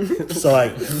place. So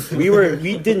like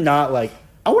we did not like.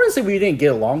 I wouldn't say we didn't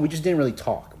get along. We just didn't really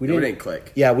talk. We didn't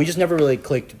click. Yeah, we just never really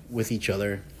clicked with each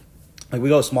other. Like we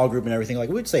go to a small group and everything. Like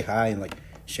we'd say hi and like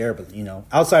share, but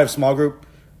outside of small group,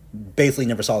 basically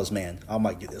never saw this man. I'm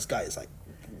like, dude, this guy is like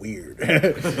weird.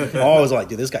 I'm always like,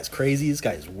 dude, this guy's crazy. This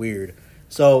guy is weird.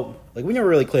 So like we never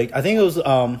really clicked. I think it was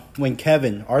when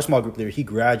Kevin, our small group leader, he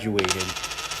graduated.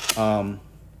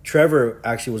 Trevor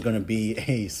actually was going to be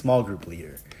a small group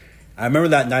leader. I remember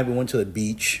that night we went to the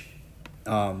beach.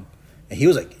 And he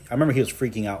was like, I remember he was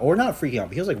freaking out, or not freaking out,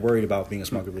 but he was like worried about being a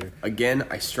small group leader. Again,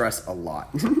 I stress a lot.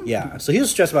 Yeah, so he was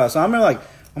stressed about it. So I'm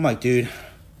like, dude,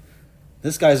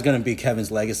 this guy's gonna be Kevin's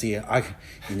legacy. I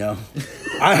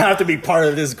have to be part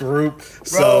of this group.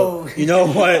 So you know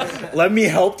what? Let me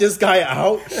help this guy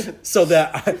out so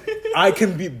that I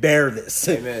can bear this.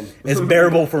 Amen. It's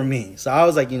bearable for me. So I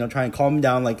was like, trying to calm him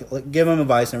down, like give him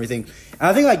advice and everything. And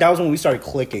I think like that was when we started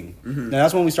clicking. And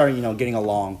that's when we started, getting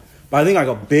along. But I think like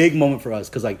a big moment for us,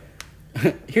 because like,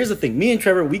 here's the thing: me and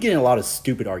Trevor, we get in a lot of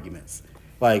stupid arguments.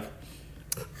 Like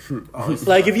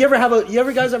if you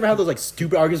guys ever have those like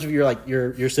stupid arguments with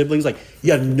your siblings? Like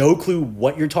you have no clue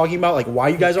what you're talking about, like why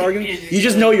you guys are arguing. You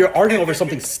just know you're arguing over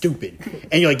something stupid,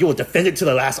 and you will defend it to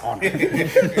the last honor.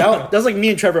 That's like me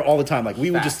and Trevor all the time. Like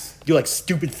we would just do like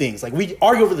stupid things. Like we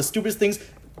argue over the stupidest things,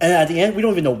 and at the end we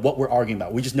don't even know what we're arguing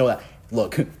about. We just know that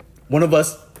look, one of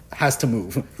us has to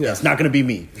move. Yeah. It's not going to be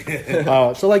me.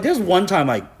 So like there's one time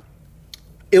like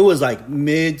it was like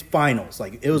mid finals,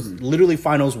 like it was literally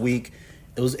finals week.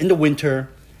 It was in the winter,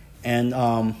 and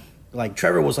like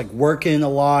Trevor was like working a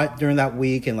lot during that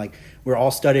week, and like we were all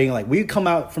studying. Like we'd come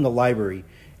out from the library,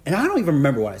 and I don't even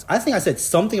remember what I think I said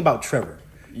something about Trevor.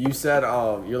 You said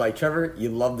you're like, Trevor, you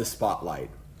love the spotlight.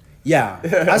 Yeah,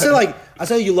 I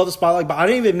said you love the spotlight, but I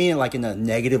didn't even mean it like in a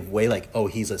negative way, like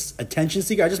he's a attention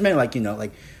seeker. I just meant like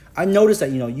like I noticed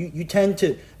that you tend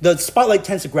to, the spotlight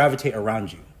tends to gravitate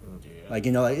around you, like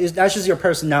that's just your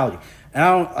personality.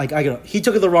 And he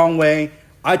took it the wrong way,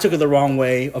 I took it the wrong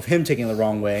way of him taking it the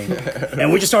wrong way,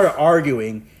 and we just started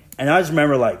arguing. And I just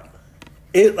remember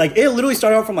it literally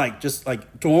started out from just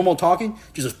normal talking,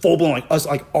 just full blown us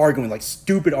arguing, like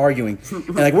stupid arguing,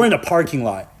 and we're in the parking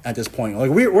lot at this point.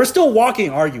 Like we're still walking,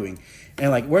 arguing,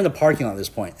 and we're in the parking lot at this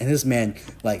point. And this man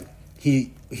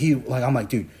he I'm like,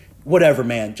 dude, whatever,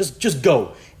 man, just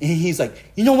go. And he's like,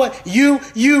 you know what, you,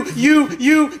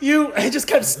 and I just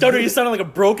kept stuttering. He sounded like a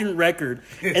broken record.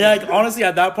 And honestly,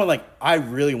 at that point, I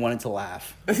really wanted to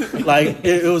laugh.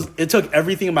 It took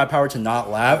everything in my power to not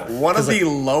laugh. One of the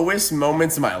lowest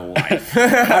moments of my life.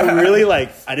 I really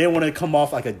I didn't want to come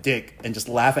off like a dick and just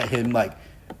laugh at him,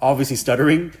 obviously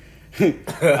stuttering.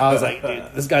 I was like, dude,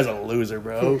 this guy's a loser,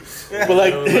 bro. But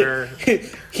I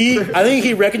think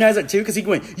he recognized it too, because he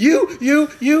went, you're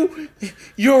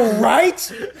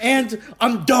right, and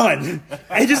I'm done.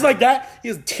 And just like that, he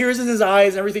has tears in his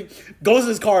eyes and everything, goes in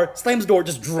his car, slams the door,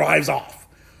 just drives off.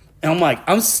 And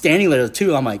I'm standing there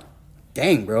too. I'm like,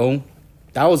 dang, bro,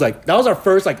 that was our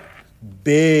first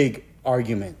big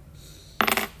argument.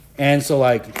 And so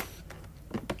I don't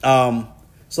know,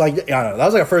 that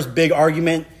was our first big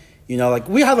argument. We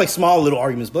had small little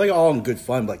arguments, but all in good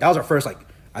fun. But that was our first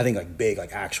I think big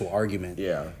actual argument.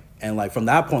 Yeah. And from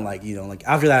that point,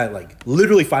 after that,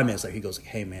 literally 5 minutes later, he goes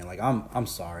hey man, I'm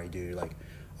sorry, dude.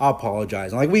 I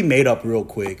apologize. And we made up real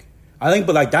quick. I think,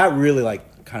 but that really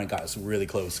kind of got us really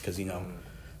close, because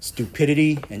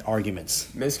stupidity and arguments,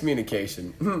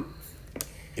 miscommunication.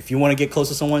 If you want to get close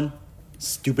to someone,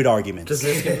 stupid arguments. Just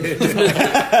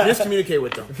miscommunicate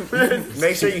with them.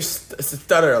 Make sure you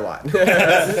stutter a lot.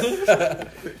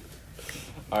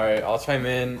 All right, I'll chime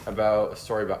in about a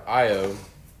story about Io.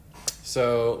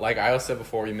 So, like Io said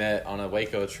before, we met on a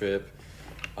Waco trip,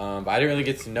 but I didn't really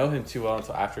get to know him too well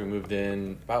until after we moved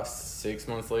in about 6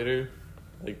 months later.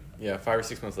 5 or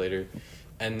 6 months later.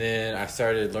 And then I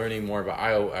started learning more about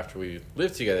Io after we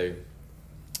lived together.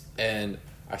 And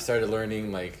I started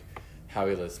learning how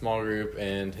he led a small group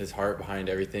and his heart behind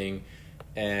everything.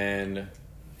 And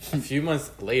a few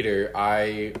months later,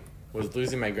 I was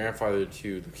losing my grandfather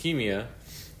to leukemia,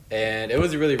 and it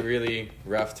was a really, really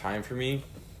rough time for me.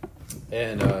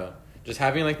 And just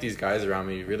having like these guys around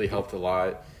me really helped a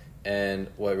lot. And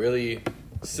what really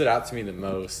stood out to me the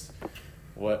most,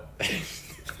 like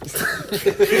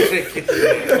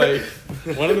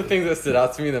one of the things that stood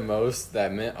out to me the most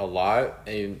that meant a lot,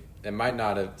 and it might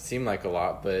not have seemed like a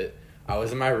lot, but I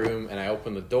was in my room and I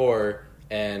opened the door,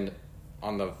 and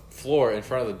on the floor in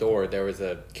front of the door there was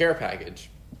a care package.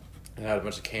 It had a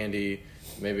bunch of candy,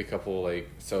 maybe a couple like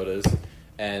sodas,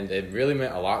 and it really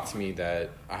meant a lot to me that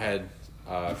I had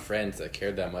friends that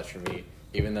cared that much for me,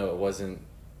 even though it wasn't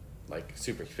like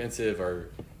super expensive or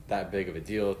that big of a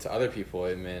deal. To other people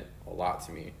it meant a lot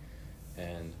to me,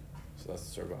 and so that's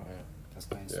the story about it. That's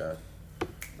nice. Yeah.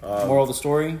 Moral of the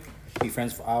story: be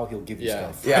friends for Al. He'll give you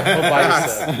stuff. Yeah. He'll buy you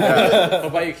stuff. He'll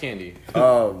buy you candy.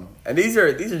 And these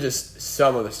are just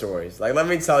some of the stories. Like, let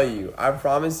me tell you, I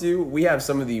promise you, we have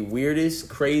some of the weirdest,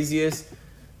 craziest,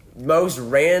 most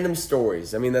random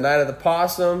stories. I mean, the night of the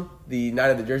possum, the night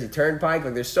of the Jersey Turnpike.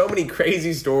 Like, there's so many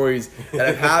crazy stories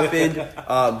that have happened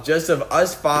just of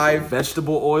us five.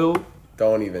 Vegetable oil.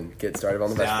 Don't even get started on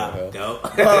the vegetable oil.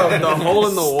 The hole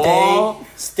in the wall.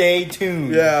 Stay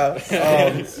tuned. Yeah.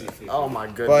 Oh my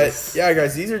goodness. But yeah,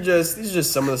 guys, these are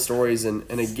just some of the stories, and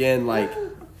again, like,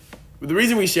 the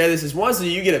reason we share this is one, so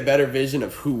you get a better vision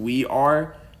of who we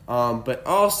are, but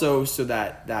also so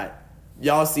that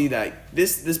y'all see that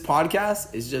this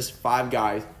podcast is just five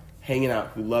guys hanging out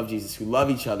who love Jesus, who love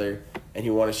each other, and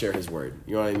who want to share His word.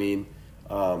 You know what I mean?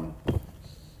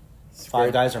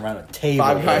 Five guys around a table.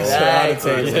 Five guys around a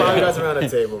table. Five guys around a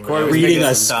table, man. Corey was Reading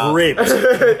making a some- script. Read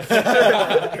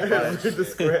the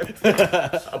script.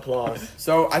 Applause.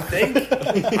 So I think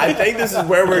this is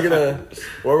where we're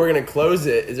gonna close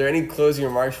it. Is there any closing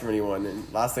remarks from anyone?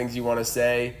 And last things you want to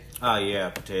say? Oh yeah,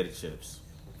 potato chips.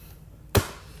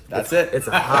 That's it. It's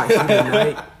a hot, humid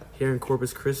night here in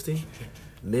Corpus Christi.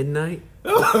 Midnight.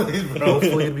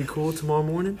 Hopefully it'll be cool tomorrow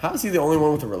morning. How is he the only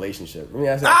one with a relationship? Let me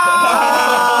ask you. I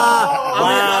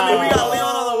mean, we got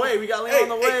Leon on the way. We got Leon on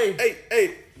the way.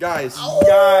 Hey, guys.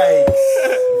 Yikes.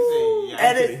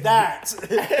 Edit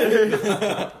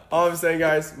that. All I'm saying,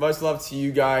 guys, much love to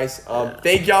you guys.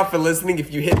 Thank y'all for listening.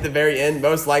 If you hit the very end,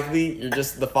 most likely you're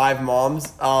just the five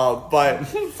moms. But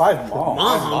Five moms.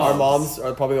 our moms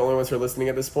are probably the only ones who are listening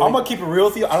at this point. I'm gonna keep it real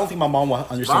with you. I don't think my mom will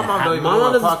understand.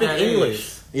 Mama doesn't speak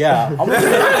English. Yeah, my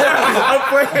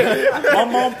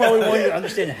mom probably won't even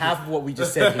understand half of what we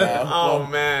just said here. Oh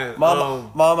man,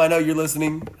 Mom, I know you're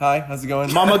listening. Hi, how's it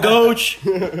going? Mama Goach.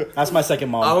 That's my second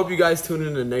mom. I hope you guys tune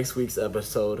in to next week's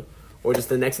episode, or just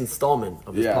the next installment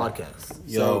of this Yeah. podcast.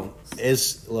 Yo,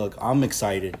 look, I'm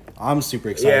excited. I'm super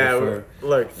excited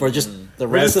for just the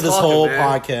we're rest just of this talking, whole man.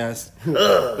 podcast.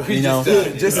 You know,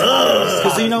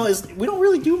 because you know, we don't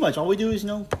really do much. All we do is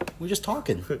we're just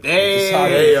talking.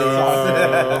 Hey,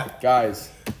 Guys,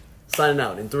 signing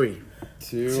out in 3,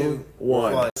 2,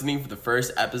 1. Listening for the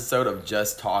first episode of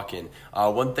Just Talking.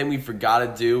 One thing we forgot to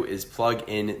do is plug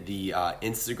in the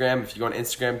Instagram. If you go on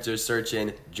Instagram, just search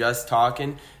in Just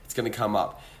Talking. It's going to come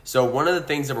up. So one of the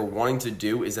things that we're wanting to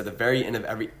do is at the very end of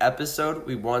every episode,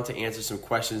 we want to answer some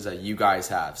questions that you guys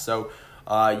have. So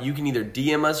you can either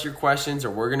DM us your questions, or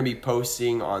we're going to be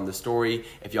posting on the story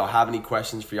if y'all have any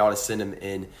questions for y'all to send them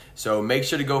in. So make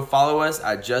sure to go follow us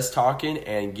at Just Talking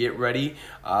and get ready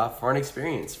for an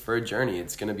experience, for a journey.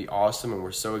 It's going to be awesome, and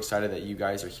we're so excited that you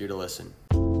guys are here to listen.